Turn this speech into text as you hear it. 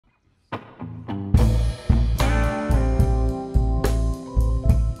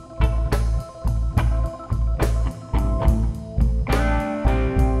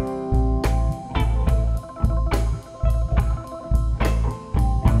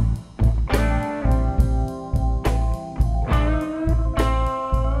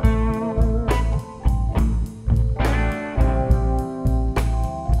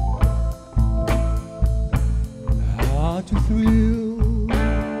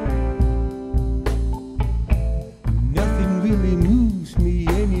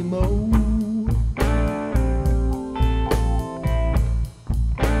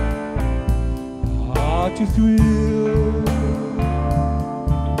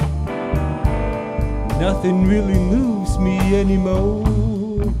Nothing really moves me anymore.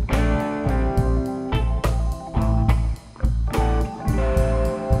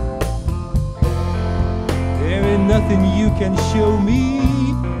 There ain't nothing you can show me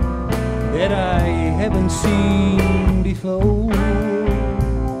that I haven't seen before.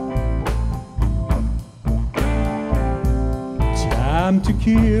 Time to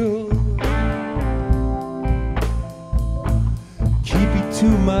kill. Keep it to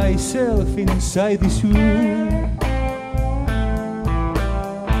myself inside this room.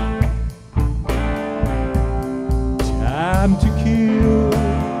 Time to kill.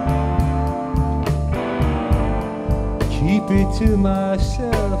 Keep it to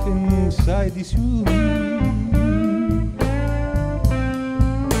myself inside this room.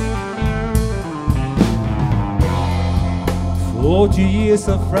 40 years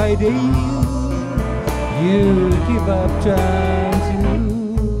of Friday, you give up trying to.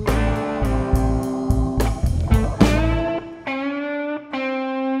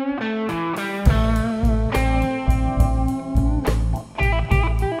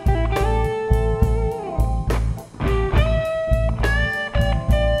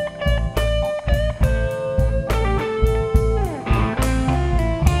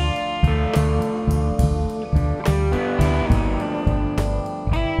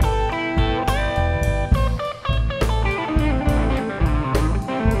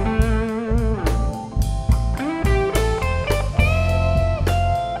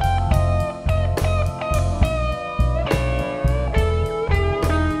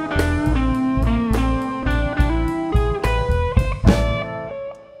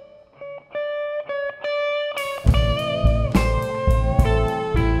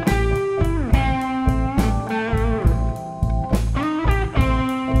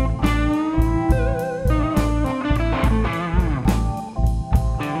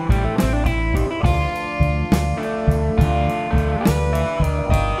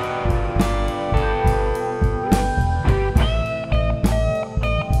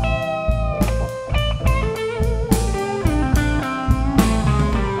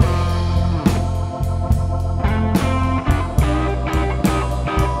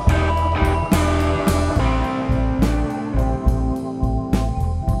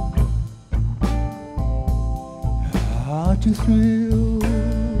 Hard to thrill.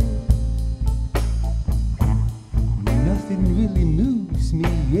 Nothing really moves me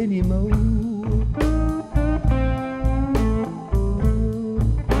anymore.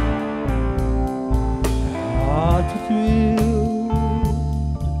 Hard to thrill.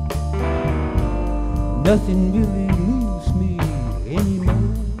 Nothing really moves me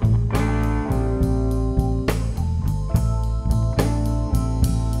anymore.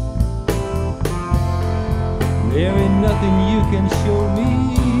 There ain't nothing you can show me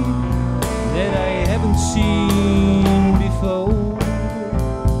that I haven't seen before.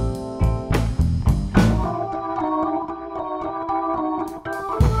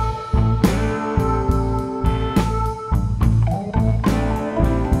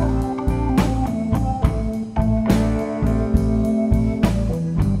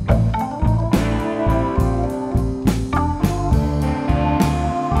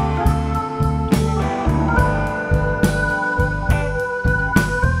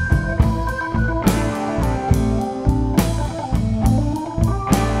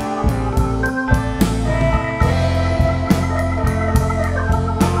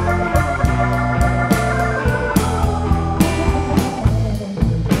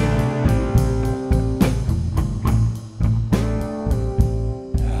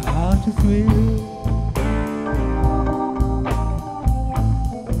 Hard to thrill.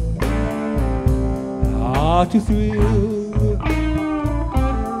 Hard to thrill.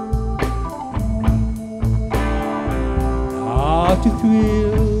 Hard to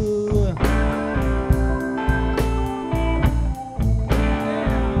thrill.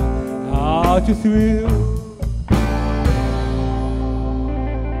 Hard to thrill.